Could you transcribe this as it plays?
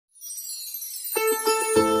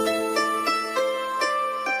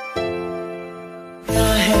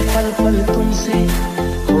पल पल तुमसे,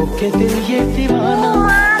 होके दिल ये दीवाना,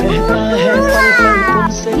 कहता है पल पल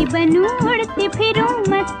तुमसे बनूं उड़ती फिरूं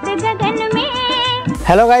मस्त गगन में।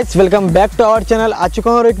 Hello guys, welcome back to our channel. आ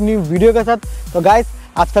चुका हूँ और एक न्यू वीडियो के साथ। तो गाइस,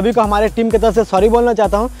 आप सभी को हमारे टीम की तरफ से सॉरी बोलना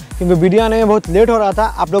चाहता हूँ क्योंकि वीडियो आने में बहुत लेट हो रहा था।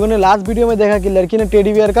 आप लोगों ने लास्ट वीडियो में देखा कि लड़की ने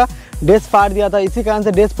टेडी बियर का ड्रेस फाड़ दिया था, इसी कारण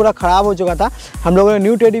से ड्रेस पूरा ख़राब हो चुका था। हम लोगों ने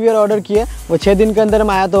न्यू टेडी बियर ऑर्डर किए, वो 6 दिन के अंदर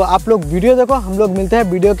में आया। तो आप लोग वीडियो देखो, हम लोग मिलते हैं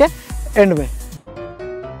वीडियो के एंड में।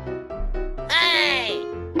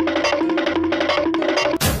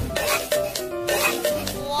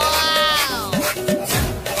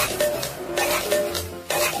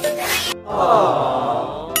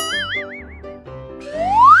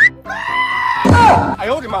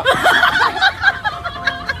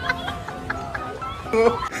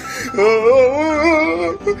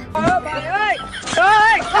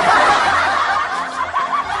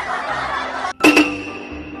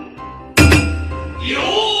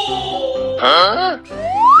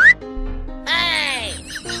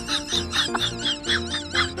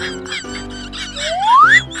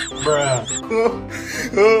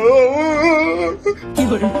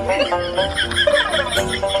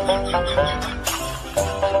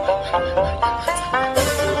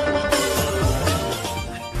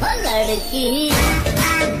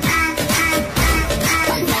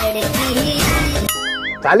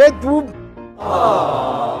 साले तू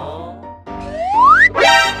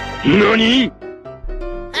नानी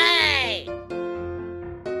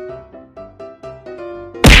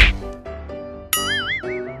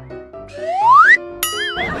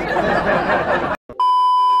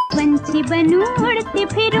पंछी बनूं उड़ती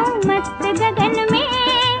फिरूं मस्त गगन में।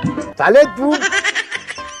 साले तू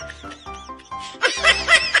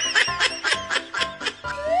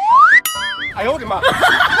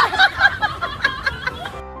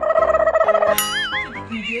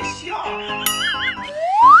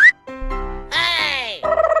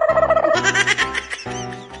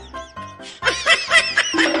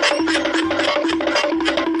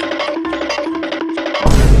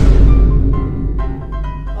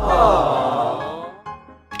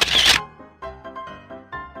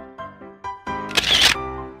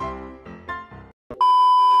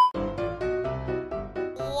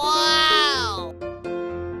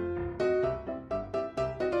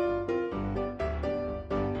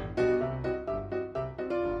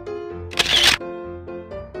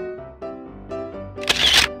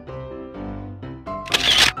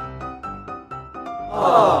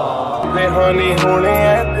रेहानी होने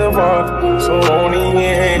एतबार सोनी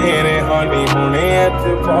है, रेहानी होने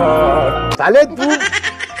एतबार। साले तू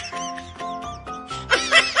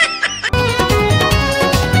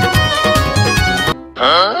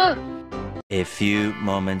A few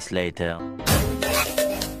moments later.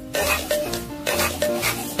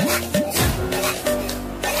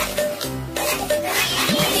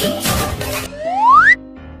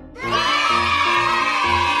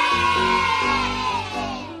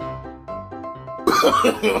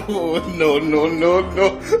 No, no, no, no.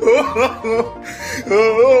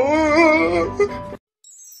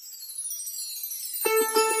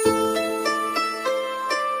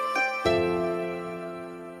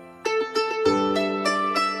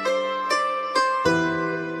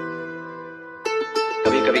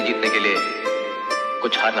 कभी कभी जीतने के लिए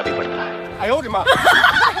कुछ हारना भी पड़ता है।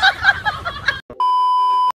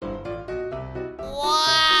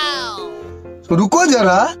 रुको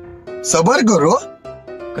जरा, सबर करो।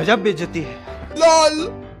 गजब बेइज्जती है। लाल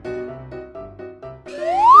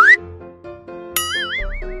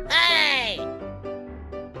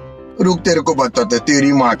रुक, तेरे को बताते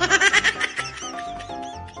तेरी माँ।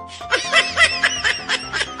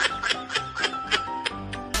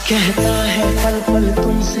 कहता है पल पल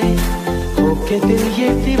तुमसे, होके दिल ये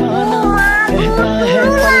दीवाना, कहता है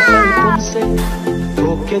पल पल तुमसे,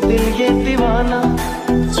 होके दिल ये दीवाना,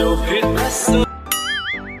 जो फिर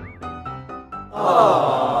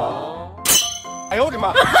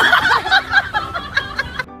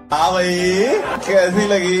हाँ भाई, कैसी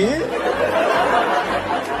लगी?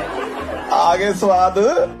 आगे स्वाद।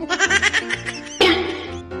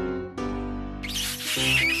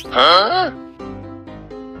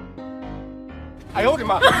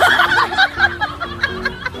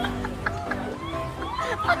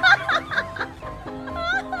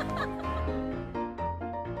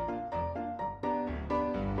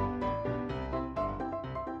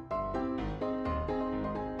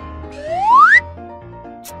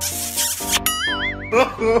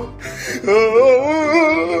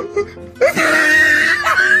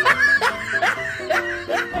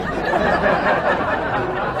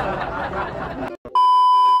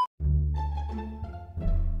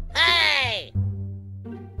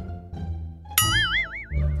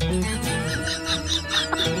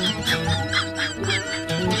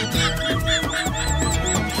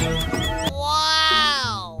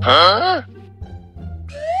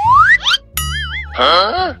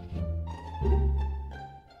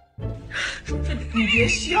 你别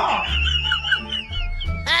笑。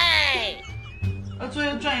做一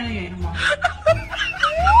个专业的演员吗？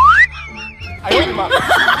哎呦我的妈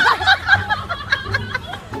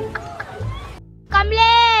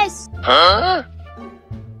Kamlesh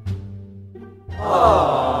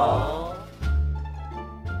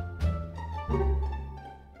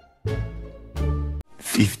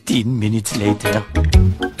 15 minutes later.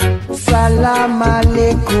 Salam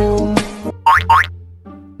alaikum.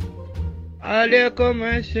 Alaikum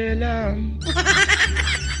assalam.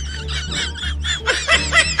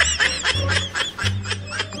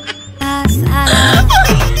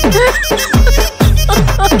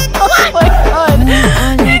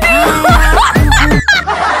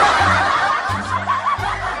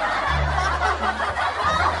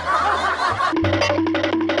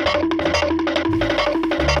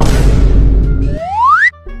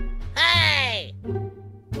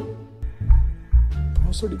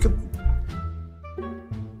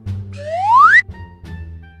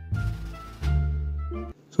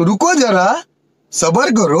 रुको जरा,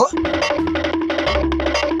 सबर करो।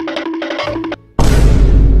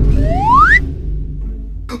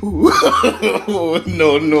 no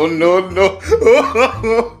no no no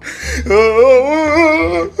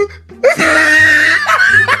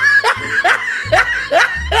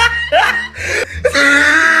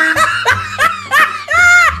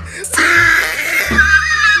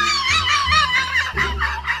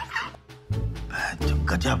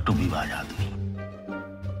गजब टूबीबाज आदमी।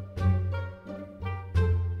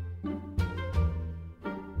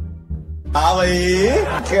 हाँ भाई,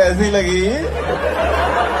 कैसी लगी?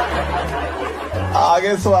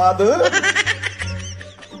 आगे स्वाद।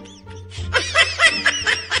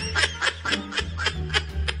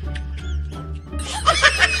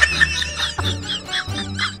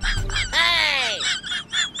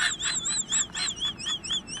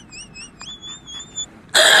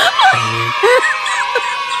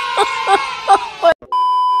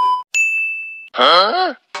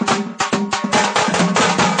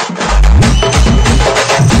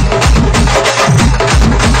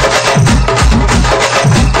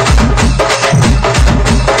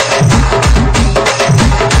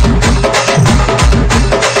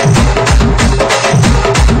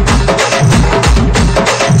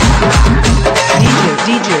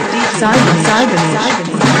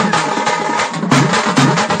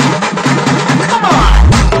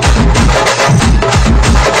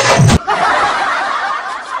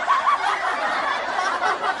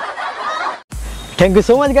 Thank you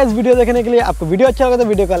so much guys video देखने के लिए। आपको वीडियो अच्छा लगा तो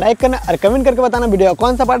वीडियो को लाइक करना और कमेंट करके बताना वीडियो का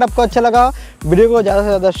कौन सा पार्ट आपको अच्छा लगा। वीडियो को ज़्यादा से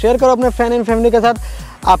ज़्यादा शेयर करो अपने फ्रेंड एंड फैमिली के साथ।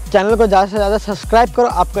 आप चैनल को ज़्यादा से ज़्यादा सब्सक्राइब करो।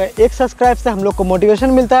 आपका एक सब्सक्राइब से हम लोग को मोटिवेशन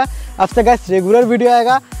मिलता है। अब से गाइस रेगुलर वीडियो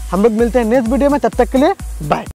आएगा। हम लोग मिलते हैं नेक्स्ट वीडियो में, तब तक के लिए बाय।